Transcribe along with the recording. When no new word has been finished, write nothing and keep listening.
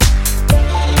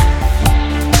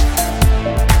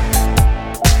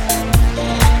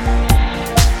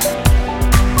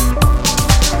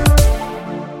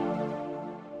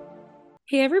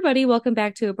Hey everybody, welcome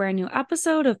back to a brand new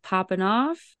episode of Poppin'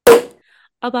 Off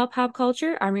about pop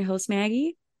culture. I'm your host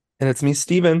Maggie. And it's me,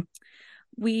 Steven.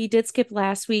 We did skip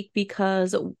last week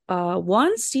because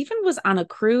one, Stephen was on a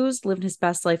cruise, living his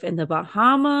best life in the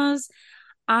Bahamas.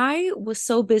 I was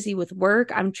so busy with work.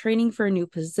 I'm training for a new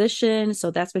position, so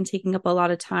that's been taking up a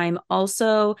lot of time.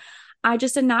 Also, I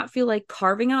just did not feel like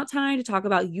carving out time to talk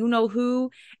about you know who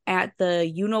at the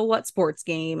you know what sports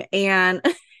game and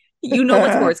you know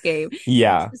what sports game.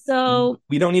 Yeah. So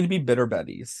We don't need to be bitter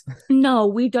buddies. no,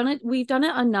 we've done it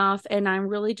enough, and I'm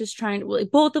really just trying to,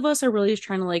 like, both of us are really just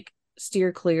trying to like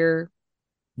steer clear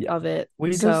Yeah. of it.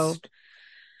 We So just,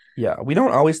 yeah, we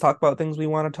don't always talk about things we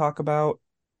want to talk about,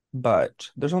 but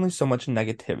there's only so much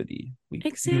negativity we need to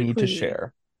exactly.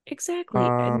 share. Exactly. And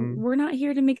Um, we're not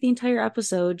here to make the entire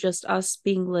episode just us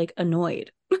being like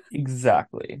annoyed.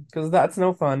 exactly. Because that's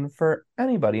no fun for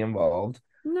anybody involved.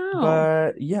 No.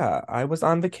 But yeah, I was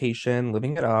on vacation,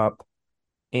 living it up,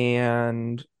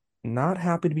 and not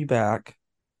happy to be back.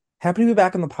 Happy to be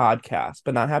back on the podcast,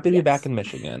 but not happy to be back Yes. in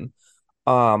Michigan.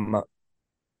 Um,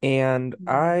 And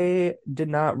I did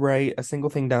not write a single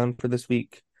thing down for this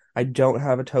week. I don't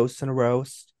have a toast and a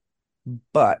roast,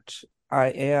 but I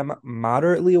am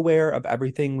moderately aware of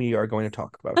everything we are going to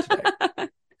talk about today.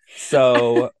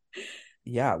 So,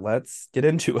 yeah, let's get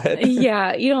into it.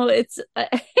 Yeah,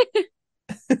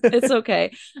 it's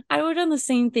okay. I would have done the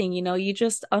same thing, you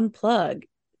just unplug.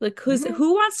 Like Mhm.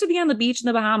 who wants to be on the beach in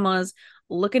the Bahamas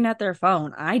looking at their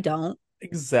phone? I don't.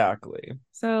 Exactly.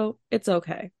 So it's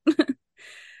okay.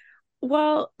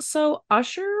 Well, so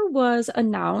Usher was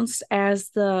announced as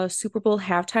the Super Bowl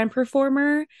halftime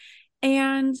performer,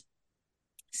 and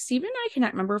Steve and I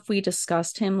cannot remember if we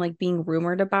discussed him like being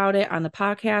rumored about it on the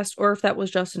podcast or if that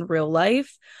was just in real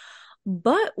life,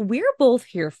 but we're both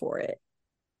here for it.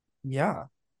 Yeah.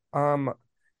 Um,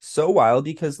 so wild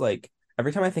because like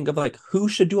every time I think of like who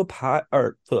should do a pod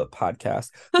or the podcast,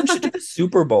 who should do the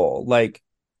Super Bowl, like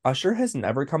Usher has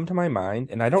never come to my mind,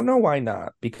 and I don't know why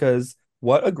not, because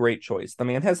what a great choice. The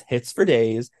man has hits for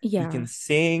days. He Yeah. can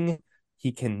sing,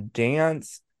 he can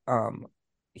dance.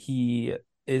 He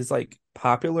is like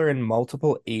popular in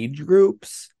multiple age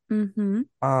groups. Mm-hmm.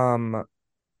 Um,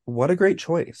 what a great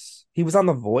choice. He was on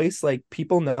The Voice, like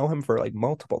people know him for like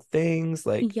multiple things,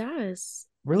 like Yes.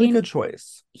 really And good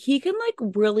choice. he can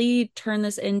like really turn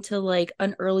this into like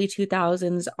an early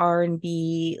 2000s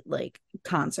R&B like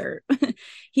concert.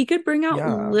 He could bring out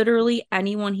Yeah. literally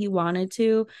anyone he wanted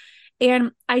to.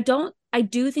 And I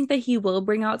do think that he will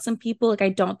bring out some people. Like I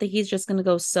don't think he's just going to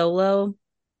go solo,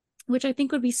 which I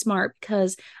think would be smart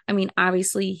because I mean,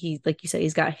 obviously he like you said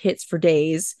he's got hits for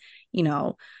days, you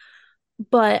know.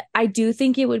 But I do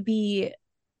think it would be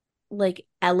like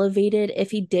elevated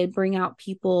if he did bring out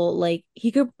people like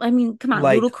he could, I mean, come on,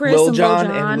 Like Ludacris Lil and Lil Jon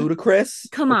and Jon. Ludacris.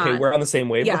 Come Okay, on. we're on the same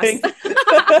Yes. wavelength.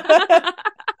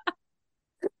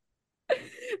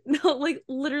 No, like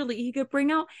literally he could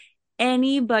bring out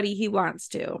anybody he wants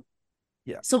to.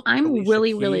 Yeah. So I'm Alicia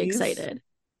really, really Keys. excited.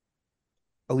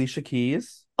 Alicia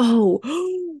Keys. Oh,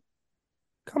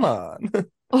 Come on.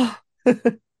 oh,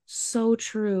 so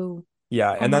true.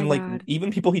 Yeah, Oh and my then like God.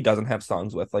 even people he doesn't have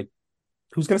songs with, like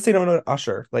who's gonna say no to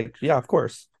Usher? Like, yeah, of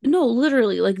course. No,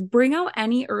 literally, like bring out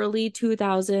any early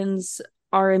 2000s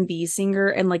R&B singer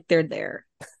and like they're there.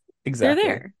 They're Exactly.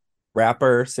 there.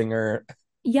 Rapper, singer.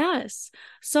 Yes.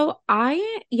 So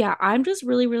yeah, I'm just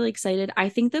really, really excited. I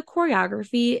think the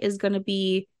choreography is going to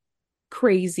be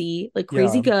crazy, like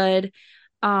crazy Yeah. good.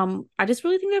 I just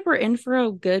really think that we're in for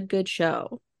a good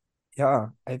show. Yeah.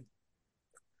 I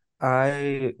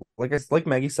like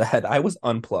Maggie said, I was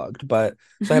unplugged, but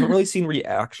so I haven't really seen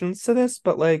reactions to this,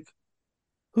 but like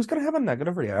who's gonna have a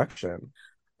negative reaction?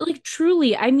 Like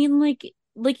truly, I mean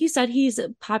like you said he's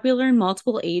popular in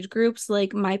multiple age groups.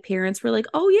 Like my parents were like,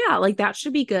 "Oh yeah, like that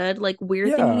should be good." Like we're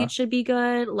thinking it Yeah. should be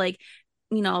good. Like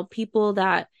people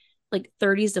that like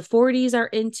 30s to 40s are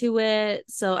into it.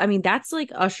 So I mean that's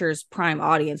like Usher's prime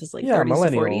audience is like Yeah, 30s to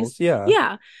 40s. millennials. Yeah.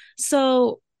 Yeah.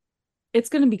 So it's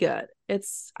going to be good.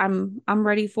 I'm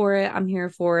ready for it. I'm here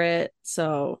for it.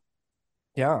 So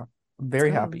Yeah. let's Very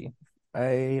go. happy.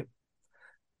 I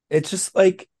it's just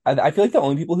like I feel like the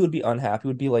only people who would be unhappy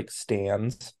would be like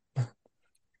stans,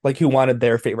 like who wanted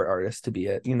their favorite artist to be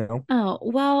it, you know? Oh,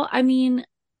 well, I mean,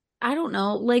 I don't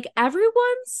know. Like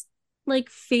everyone's like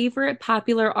favorite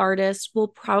popular artist will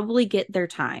probably get their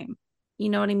time. You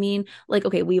know what I mean? Like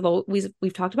okay,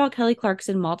 we've talked about Kelly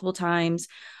Clarkson multiple times.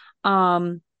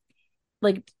 Um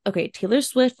like okay, Taylor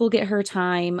Swift will get her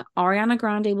time, Ariana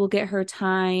Grande will get her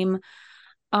time.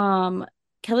 Um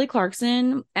Kelly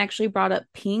Clarkson actually brought up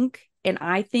Pink, and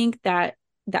I think that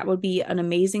That would be an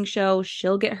amazing show.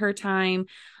 She'll get her time.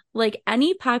 Like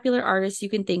any popular artist you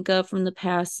can think of from the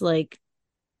past, like,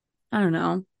 I don't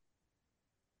know,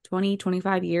 20,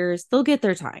 25 years, they'll get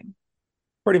their time.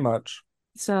 Pretty much.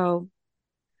 So,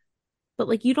 but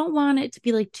like, you don't want it to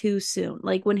be like too soon.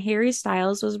 Like when Harry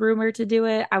Styles was rumored to do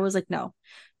it, I was like, no,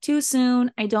 too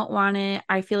soon. I don't want it.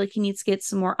 I feel like he needs to get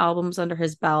some more albums under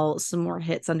his belt, some more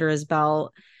hits under his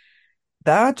belt.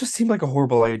 That just seemed like a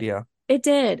horrible idea. It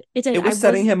did. It did. It was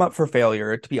setting him up for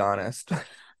failure, to be honest.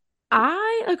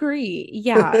 I agree.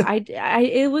 Yeah,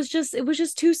 it was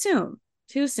just too soon.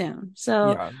 Too soon.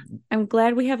 So Yeah, I'm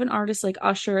glad we have an artist like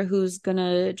Usher who's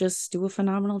gonna just do a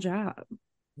phenomenal job.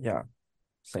 yeah,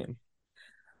 same.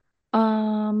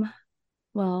 Um,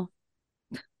 well,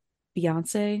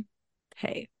 Beyonce,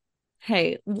 hey,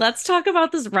 hey, let's talk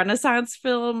about this Renaissance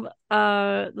film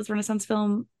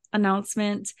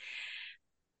announcement.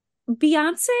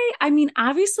 Beyonce, I mean,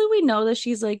 obviously we know that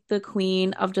she's like the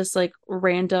queen of just like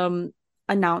random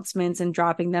announcements and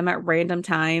dropping them at random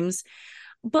times.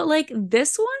 But like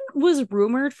this one was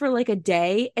rumored for like a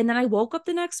day, and then I woke up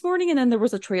the next morning and then there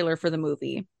was a trailer for the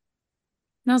movie.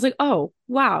 And I was like, "Oh,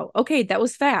 wow. Okay, that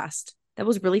was fast. That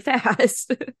was really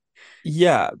fast."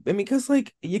 Yeah, I mean, because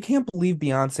like you can't believe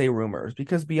Beyonce rumors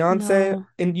because Beyonce, No.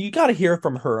 and you got to hear it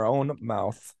from her own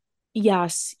mouth.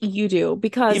 Yes, you do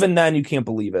because Even then, you can't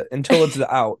believe it until it's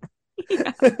out.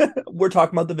 yeah. We're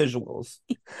talking about the visuals.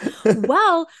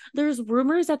 Well, there's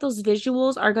rumors that those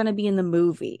visuals are going to be in the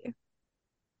movie.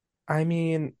 I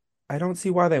mean, I don't see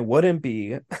why they wouldn't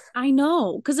be. I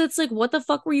know, because it's like, what the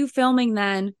fuck were you filming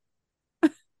then?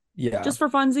 Yeah, Just for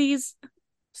funsies?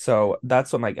 so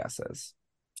that's what my guess is.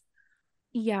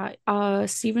 Yeah,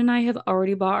 Steve and I have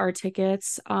already bought our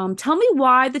tickets. Tell me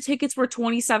why the tickets were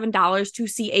 $27 to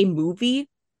see a movie.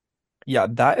 Yeah,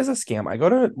 that is a scam. I go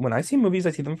to when I see movies,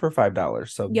 I see them for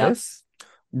 $5. So Yep. this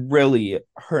really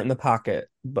hurt in the pocket,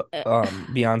 but Uh,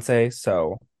 Beyonce.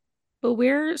 So But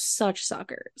we're such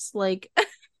suckers. Like,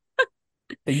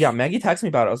 yeah, Maggie texted me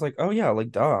about it. I was like, oh yeah,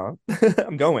 like duh,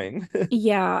 I'm going.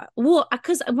 yeah. Well,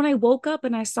 because when I woke up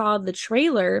and I saw the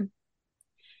trailer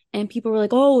and people were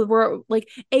like, "Oh, we're like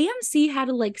AMC had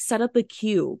to like set up a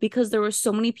queue because there were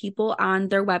so many people on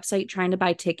their website trying to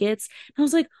buy tickets." And I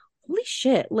was like, "Holy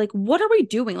shit. Like what are we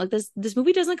doing? Like this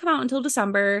movie doesn't come out until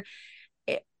December.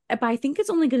 But I think it's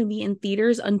only going to be in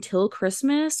theaters until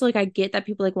Christmas. So like I get that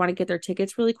people like want to get their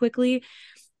tickets really quickly,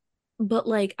 but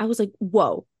like I was like,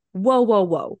 whoa, whoa, whoa,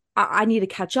 whoa. I need to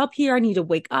catch up here. I need to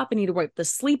wake up. I need to wipe the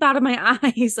sleep out of my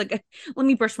eyes. Like let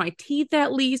me brush my teeth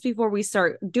at least before we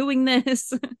start doing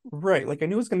this." Right, like I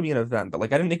knew it was gonna be an event, but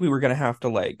like I didn't think we were gonna have to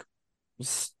like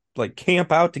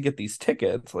camp out to get these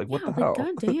tickets. Like what Yeah, the like hell?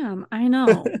 goddamn, I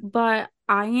know, but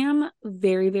I am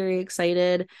very, very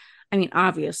excited. I mean,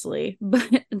 obviously, but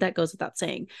that goes without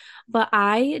saying. But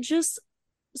I just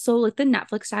so like the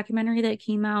Netflix documentary that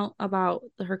came out about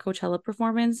her Coachella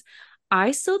performance,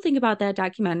 I still think about that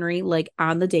documentary like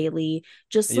on the daily,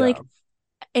 just Yeah, like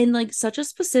and like such a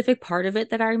specific part of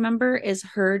it that I remember is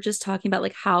her just talking about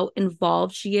like how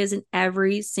involved she is in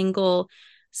every single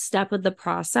step of the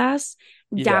process,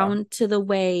 yeah, down to the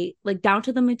way like down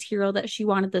to the material that she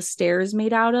wanted the stairs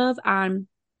made out of on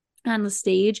the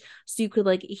stage so you could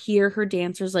like hear her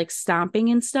dancers like stomping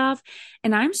and stuff.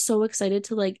 And I'm so excited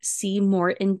to like see more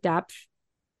in depth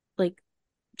like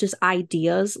just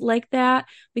ideas like that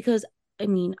because I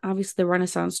mean, obviously the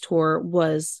Renaissance tour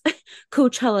was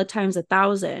Coachella times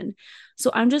 1,000.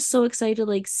 So I'm just so excited to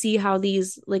like see how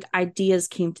these like ideas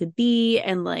came to be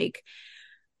and like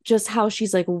just how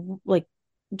she's like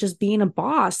just being a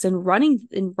boss and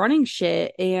running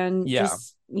shit and yeah.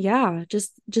 just yeah,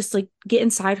 just like get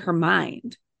inside her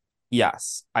mind.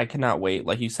 Yes, I cannot wait.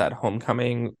 Like you said,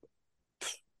 Homecoming,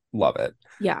 love it.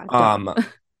 Yeah, done. Um,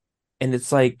 and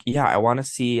it's like, yeah, I want to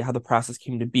see how the process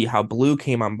came to be, how Blue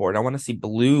came on board. I want to see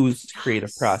Blue's creative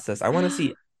Yes. process. I want to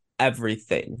see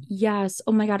everything. Yes.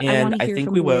 Oh my God, I want And to I hear think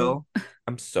from we Blue. will.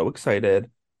 I'm so excited.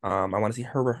 I want to see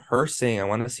her rehearsing. I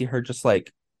want to see her just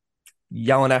like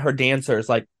yelling at her dancers,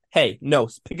 like, hey, no,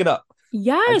 pick it up.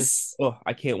 Yes.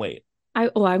 I can't wait.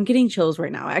 I'm getting chills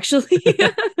right now, actually.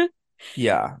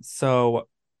 Yeah. So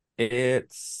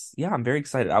yeah, I'm very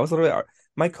excited. I was literally,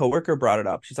 my coworker brought it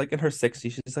up. She's like in her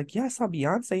 60s. She's like, yeah, I saw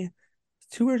Beyonce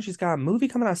tour and she's got a movie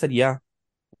coming out. I said, yeah,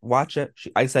 watch it.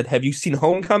 I said, have you seen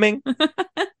Homecoming?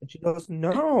 And she goes,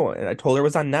 no. And I told her it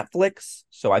was on Netflix.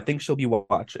 So I think she'll be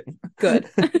watching. Good.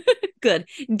 Good.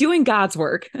 Doing God's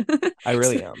work. I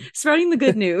really am. Spreading the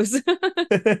good news.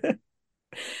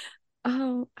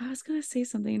 Oh, I was gonna say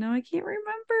something. Now I can't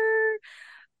remember.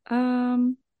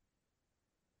 Um,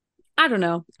 I don't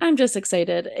know. I'm just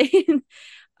excited.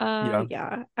 Yeah.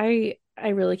 Yeah. I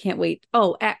really can't wait.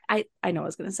 Oh, I know what I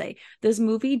was gonna say. This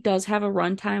movie does have a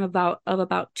runtime about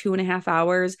 2.5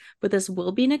 hours, but this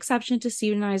will be an exception to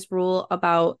Steve and I's rule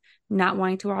about not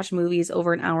wanting to watch movies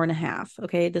over an hour and a half.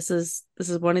 Okay, this is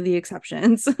one of the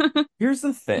exceptions. Here's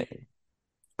the thing.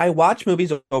 I watch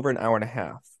movies over an hour and a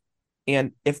half.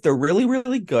 And if they're really,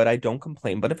 really good, I don't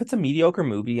complain. But if it's a mediocre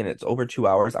movie and it's over 2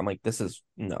 hours, I'm like, this is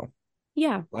no,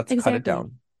 Yeah, let's cut it exactly.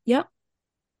 down. Yep,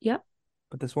 yep.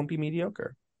 But this won't be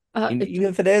mediocre. And It, even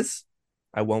if it is,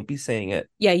 I won't be saying it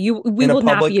yeah, we in a will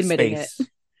not be public admitting it. space.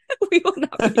 We will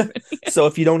not be admitting it. So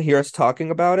if you don't hear us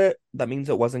talking about it, that means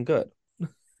it wasn't good.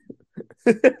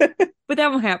 But that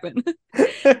won't happen.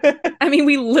 I mean,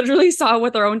 we literally saw it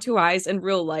with our own two eyes in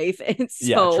real life, and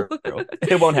Yeah, so true.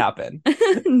 It won't happen.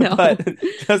 no. But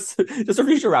just for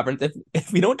future reference,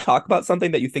 if we don't talk about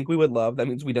something that you think we would love, that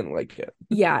means we didn't like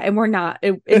Yeah, and we're not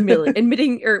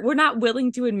admitting, or we're not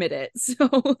willing to admit it. So,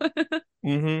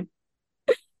 it.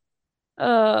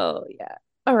 oh yeah.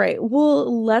 All right.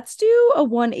 Well, let's do a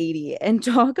 180 and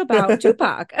talk about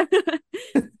Tupac.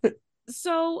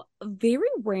 So, very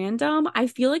random. I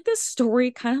feel like this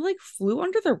story kind of like flew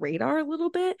under the radar a little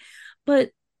bit,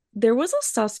 but there was a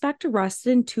suspect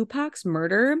arrested in Tupac's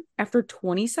murder after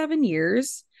 27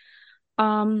 years.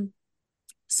 Um,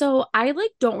 so I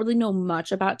like don't really know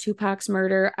much about Tupac's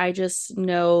murder. I just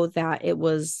know that it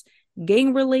was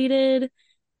gang related,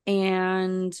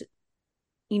 and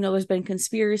there's been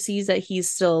conspiracies that he's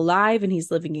still alive and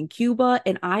he's living in Cuba,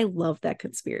 and I love that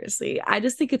conspiracy. I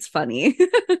just think it's funny.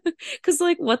 Cuz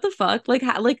like what the fuck? Like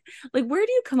how like where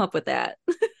do you come up with that?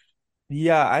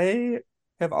 Yeah, I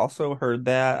have also heard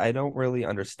that. I don't really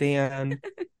understand.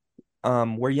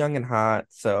 We're young and hot,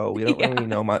 so we don't Yeah. really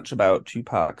know much about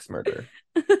Tupac's murder.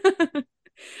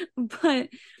 But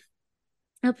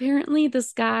apparently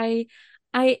this guy,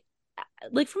 I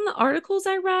like from the articles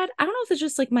I read, I don't know if it's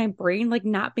just like my brain like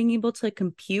not being able to like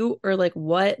compute or like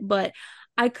what, but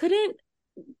I couldn't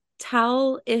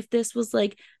tell if this was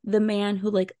like the man who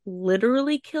like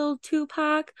literally killed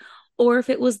Tupac or if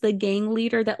it was the gang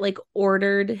leader that like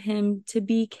ordered him to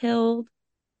be killed.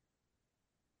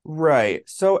 Right.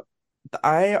 So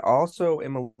I also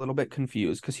am a little bit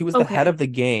confused because he was the head Okay. of the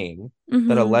gang that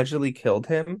Mm-hmm. allegedly killed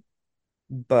him,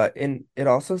 but in it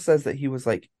also says that he was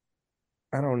like,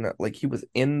 I don't know, like he was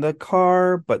in the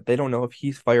car, but they don't know if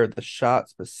he fired the shot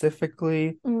specifically.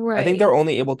 I think Right. they're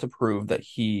only able to prove that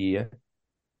he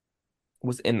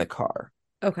was in the car.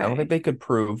 I don't think Okay. they could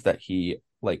prove that he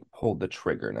like pulled the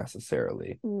trigger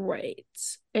necessarily. Right.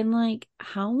 And like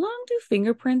how long do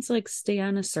fingerprints like stay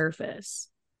on a surface?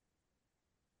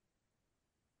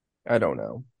 I don't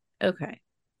know. Okay.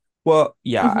 Well,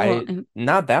 yeah, Well, I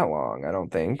not that long, I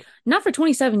don't think. not for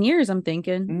 27 years, I'm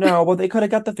thinking. No, well, they could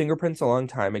have got the fingerprints a long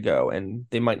time ago, and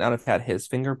they might not have had his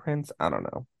fingerprints. I don't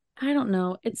know. I don't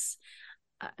know.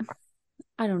 I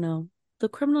I don't know. The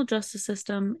criminal justice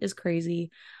system is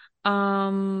crazy.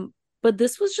 Um, but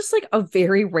this was just like a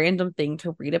very random thing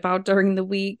to read about during the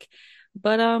week.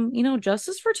 But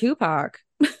justice for Tupac.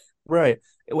 Right.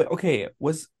 Wait, okay,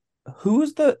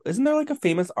 who's the isn't there like a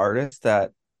famous artist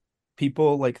that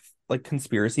people like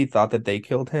conspiracy thought that they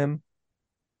killed him?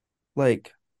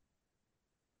 Like,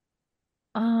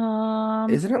 Um,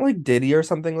 isn't it like Diddy or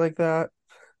something like that?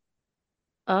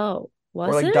 oh, Or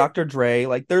was like it? Dr. Dre?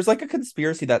 Like there's like a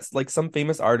conspiracy that's like some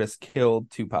famous artist killed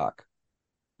Tupac.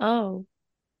 Oh,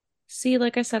 see,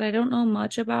 like I said, I don't know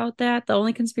much about that. The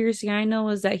only conspiracy I know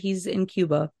is that he's in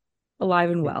Cuba, alive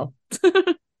and Mhm. well.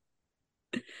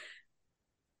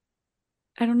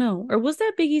 I don't know. Or was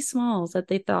that Biggie Smalls that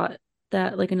they thought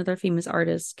that like another famous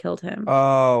artist killed him?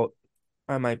 Oh,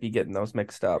 I might be getting those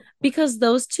mixed up. Because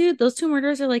those two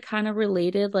murders are like kind of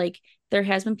related. Like there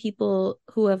has been people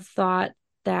who have thought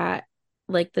that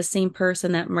like the same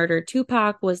person that murdered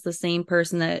Tupac was the same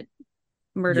person that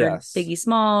murdered Yes. Biggie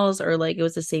Smalls, or like it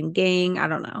was the same gang. I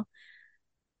don't know.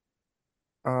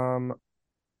 Um,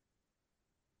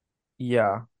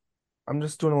 yeah. I'm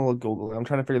just doing a little Google. I'm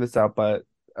trying to figure this out, but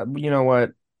you know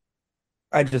what?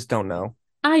 I just don't know.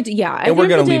 Yeah, at And the we're end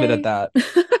gonna of the leave it at day, that.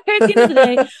 at the end of the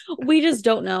day, we just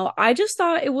don't know. I just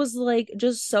thought it was like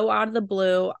just so out of the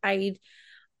blue. I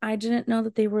didn't know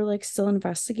that they were like still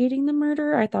investigating the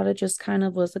murder. I thought it just kind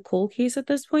of was a cold case at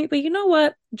this point. But you know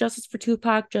what? Justice for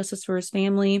Tupac, justice for his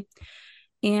family,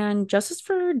 and justice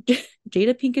for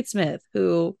Jada Pinkett Smith,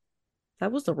 who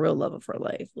that was the real love of her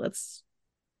life. Let's,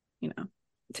 you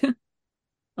know,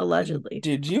 allegedly.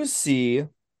 Did you see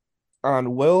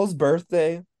on Will's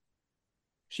birthday,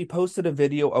 she posted a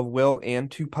video of Will and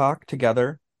Tupac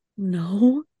together?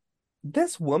 No.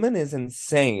 This woman is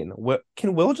insane. What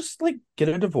can Will just like get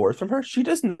a divorce from her? She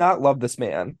does not love this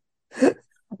man.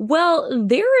 Well,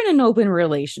 they're in an open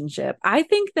relationship. I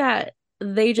think that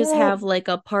they just have Well, like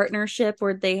a partnership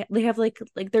where they have like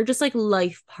they're just like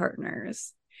life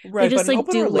partners. They right, but just an like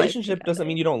open do life relationship doesn't together.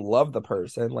 mean you don't love the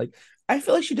person. Like, I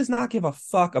feel like she does not give a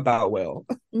fuck about Will.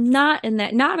 Not in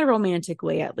that, not in a romantic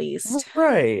way, at least.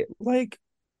 Right. Like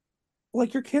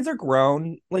your kids are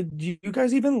grown. Like, do you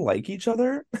guys even like each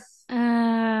other?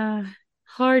 Uh,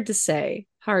 hard to say.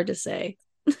 Hard to say.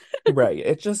 Right.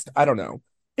 It's just, I don't know.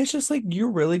 It's just like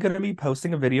you're really gonna be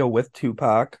posting a video with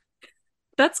Tupac.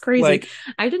 That's crazy. Like,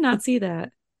 I did not see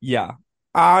that. yeah.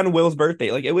 On Will's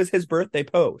birthday. Like it was his birthday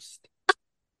post.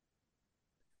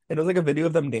 It was like a video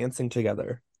of them dancing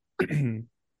together.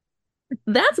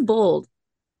 That's bold.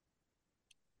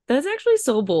 That's actually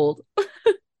so bold.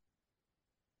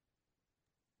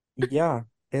 Yeah,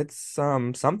 it's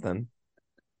something.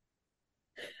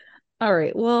 All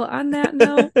right. Well, on that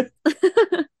note,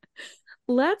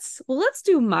 let's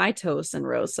do my toast and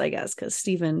roast, I guess, because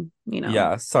Stephen,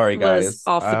 Yeah, sorry was guys.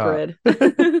 off the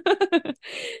grid.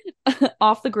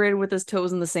 Off the grid with his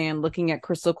toes in the sand, looking at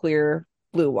crystal clear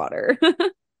blue water.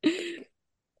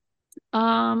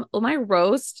 Well, my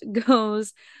roast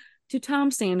goes to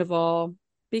Tom Sandoval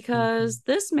because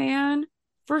this man,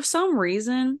 for some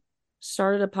reason,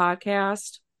 started a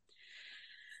podcast.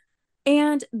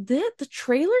 And the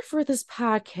trailer for this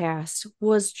podcast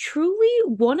was truly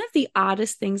one of the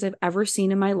oddest things I've ever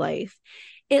seen in my life.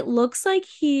 It looks like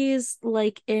he's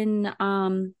like in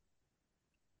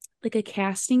like a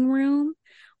casting room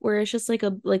where it's just like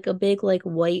a big like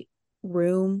white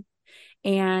room,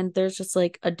 and there's just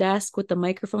like a desk with the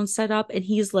microphone set up, and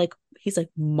he's like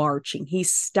marching,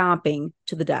 he's stomping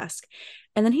to the desk,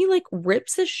 and then he like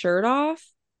rips his shirt off,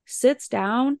 sits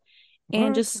down, and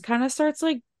What? just kind of starts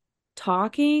like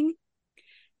talking.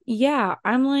 Yeah,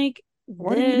 I'm like,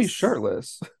 Why do you need to be this,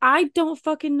 shirtless? I don't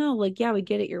fucking know. Like, yeah, we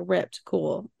get it, you're ripped,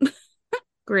 cool.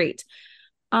 Great.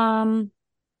 um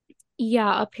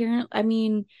yeah, apparently, I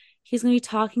mean, he's gonna be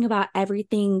talking about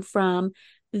everything from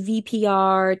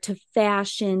VPR to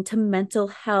fashion to mental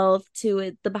health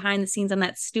to the behind the scenes on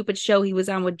that stupid show he was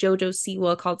on with Jojo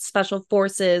Siwa called Special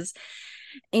Forces.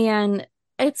 And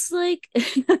it's like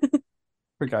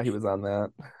Forgot he was on that.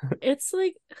 it's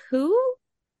like, who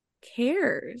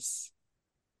cares?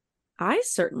 I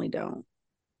certainly don't.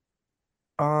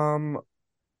 Um,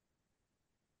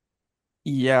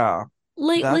 yeah.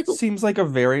 Like That seems like a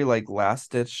very like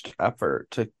last-ditched effort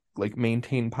to like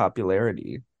maintain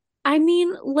popularity. I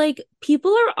mean, like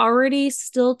people are already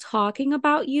still talking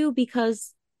about you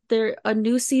because there a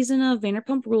new season of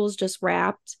Vanderpump Rules just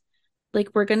wrapped. Like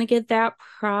we're gonna get that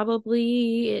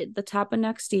probably at the top of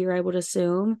next year, I would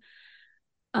assume.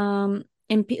 And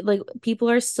like people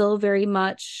are still very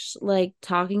much like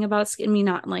talking about, I mean,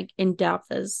 not like in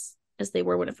depth as they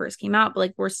were when it first came out, but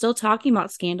like we're still talking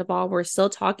about Scandival, we're still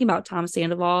talking about Tom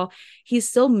Sandoval. He's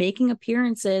still making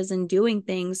appearances and doing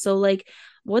things. So like,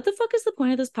 what the fuck is the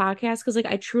point of this podcast? Because like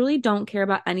I truly don't care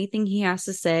about anything he has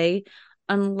to say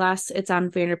unless it's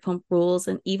on Vanderpump Rules,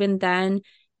 and even then,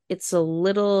 it's I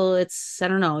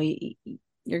don't know,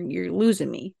 you're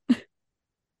losing me.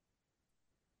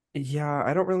 Yeah,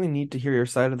 I don't really need to hear your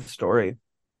side of the story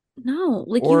No,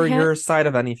 like you or had your side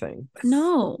of anything.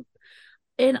 no.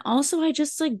 And also, I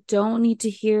just like don't need to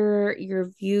hear your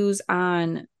views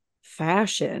on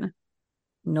fashion.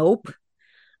 Nope.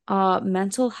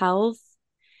 Mental health.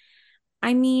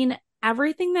 I mean,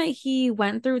 everything that he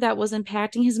went through that was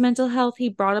impacting his mental health, he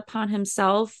brought upon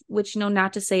himself, which,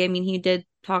 not to say, I mean, he did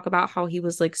talk about how he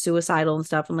was like suicidal and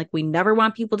stuff. And like, we never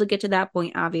want people to get to that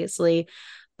point, obviously.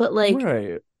 But like,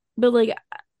 Right. but like,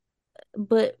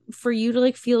 but for you to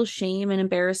like feel shame and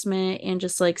embarrassment and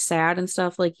just like sad and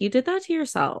stuff, like you did that to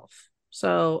yourself.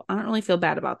 So I don't really feel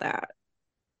bad about that.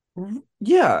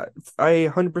 Yeah, I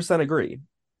 100% agree.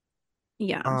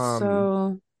 Yeah. Um,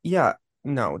 So, yeah,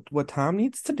 no, what Tom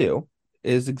needs to do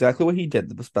is exactly what he did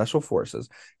with the special forces.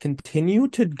 Continue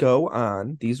to go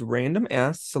on these random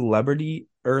ass celebrity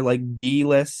or like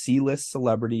B-list, C-list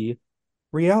celebrity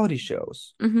reality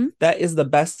shows. mhm, That is the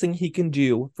best thing he can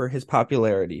do for his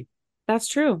popularity. that's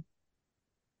true.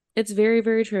 It's very,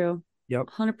 very true. Yep.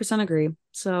 100% agree.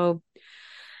 So,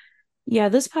 yeah,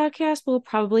 this podcast will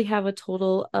probably have a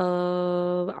total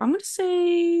of, I'm going to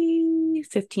say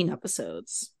 15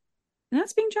 episodes. And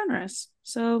that's being generous.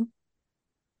 So,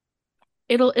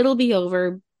 it'll be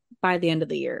over by the end of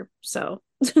the year. So,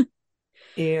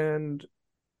 And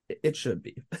it should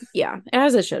be. yeah,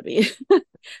 as it should be.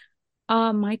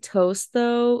 My toast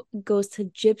though goes to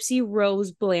Gypsy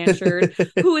Rose Blanchard,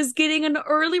 who is getting an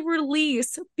early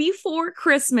release before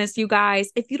Christmas, you guys.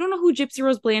 If you don't know who Gypsy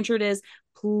Rose Blanchard is,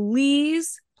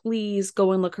 please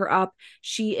go and look her up.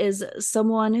 She is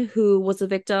someone who was a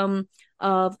victim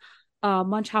of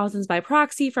Munchausen's by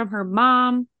proxy from her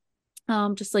mom.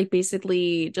 Just like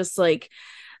basically just like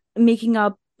making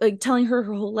up like telling her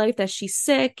whole life that she's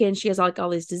sick and she has like all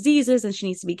these diseases and she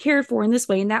needs to be cared for in this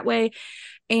way and that way.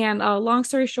 And long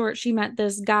story short, she met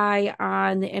this guy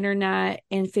on the internet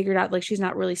and figured out like she's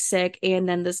not really sick. And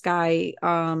then this guy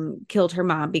killed her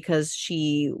mom because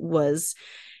she was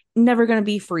never going to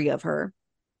be free of her.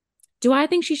 Do I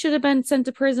think she should have been sent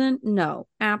to prison? No,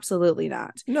 absolutely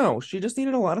not. No, she just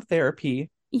needed a lot of therapy.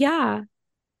 Yeah,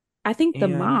 I think the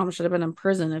And mom should have been in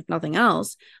prison if nothing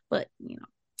else. But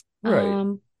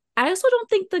right, I also don't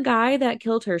think the guy that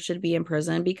killed her should be in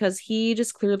prison because he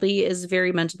just clearly is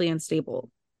very mentally unstable.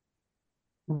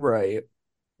 right.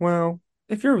 Well,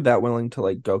 if you're that willing to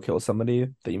like go kill somebody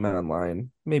that you met online,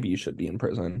 maybe you should be in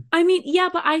prison. I mean, yeah,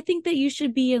 but I think that you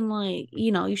should be in like,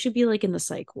 you should be like in the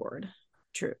psych ward.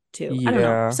 True, too. I don't know.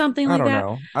 Yeah, Something I like don't that.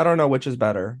 know. I don't know which is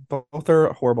better. Both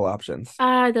are horrible options.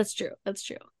 That's true. That's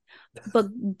true.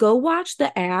 But go watch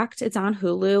The Act. It's on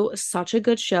Hulu. Such a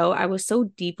good show. I was so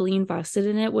deeply invested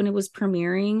in it when it was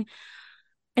premiering.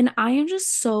 And I am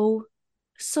just so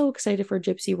excited for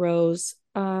Gypsy Rose.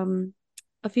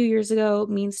 A few years ago,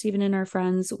 me and Steven and our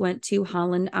friends went to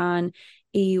Holland on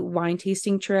a wine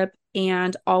tasting trip,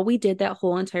 and all we did that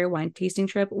whole entire wine tasting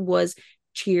trip was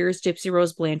cheers Gypsy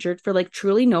Rose Blanchard for like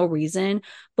truly no reason.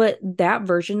 But that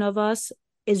version of us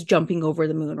is jumping over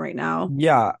the moon right now.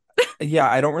 Yeah. Yeah,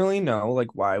 I don't really know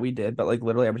like why we did, but like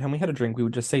literally every time we had a drink, we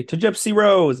would just say to Gypsy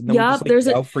Rose, and then we just Yup,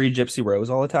 like yell free Gypsy Rose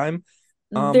all the time.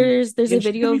 there's a And she could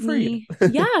video be of freed. me.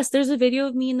 Yes, there's a video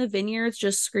of me in the vineyards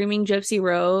just screaming Gypsy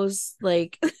Rose.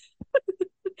 Like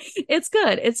it's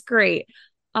good. It's great.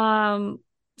 Um,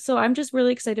 so I'm just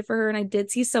really excited for her. And I did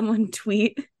see someone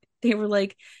tweet. They were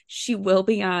like, she will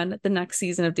be on the next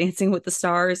season of Dancing with the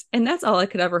Stars. And that's all I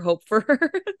could ever hope for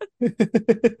her.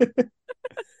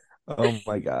 Oh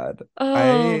my God. Oh,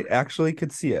 I actually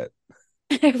could see it.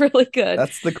 I really could.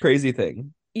 That's the crazy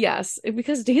thing. Yes,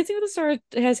 because Dancing with the Stars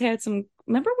has had some.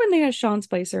 Remember when they had Sean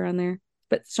Spicer on there?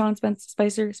 But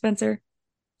Spencer,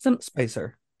 some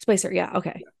Spicer. Spicer. Yeah,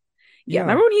 okay. Yeah, Yeah.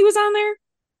 remember when he was on there?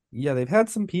 Yeah, they've had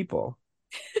some people.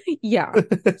 Yeah.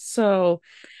 So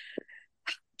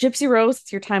Gypsy Rose,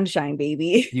 it's your time to shine,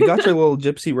 baby. You got your little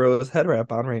Gypsy Rose head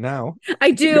wrap on right now. I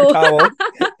Your do. towel.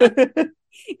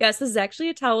 Yes, this is actually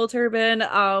a towel turban.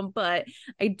 But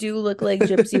I do look like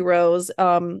Gypsy Rose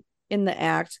in the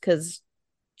act because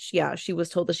yeah, she was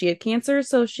told that she had cancer,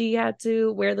 so she had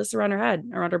to wear this around her head,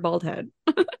 around her bald head.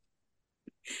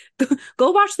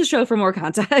 Go watch the show for more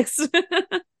context.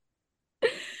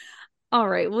 All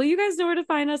right. Well, you guys know where to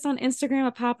find us on Instagram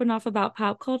at Popping Off About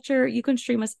Pop Culture. You can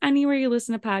stream us anywhere you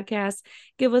listen to podcasts.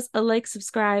 Give us a like,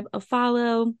 subscribe, a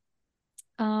follow.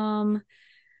 Um,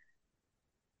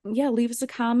 yeah, leave us a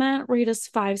comment, rate us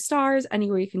 5 stars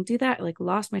anywhere you can do that. Like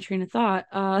lost my train of thought.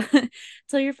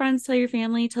 Tell your friends, tell your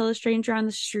family, tell a stranger on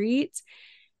the street.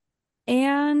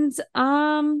 And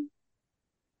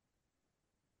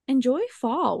enjoy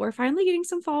fall. We're finally getting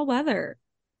some fall weather.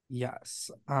 Yes,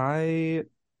 I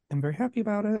am very happy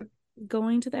about it.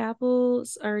 Going to the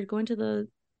apples or going to the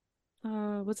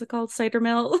what's it called? Cider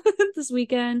mill this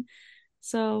weekend.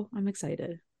 So I'm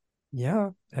excited. Yeah,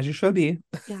 as you should be.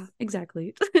 Yeah,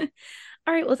 exactly.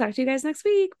 All right, we'll talk to you guys next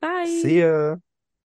week. Bye. See ya.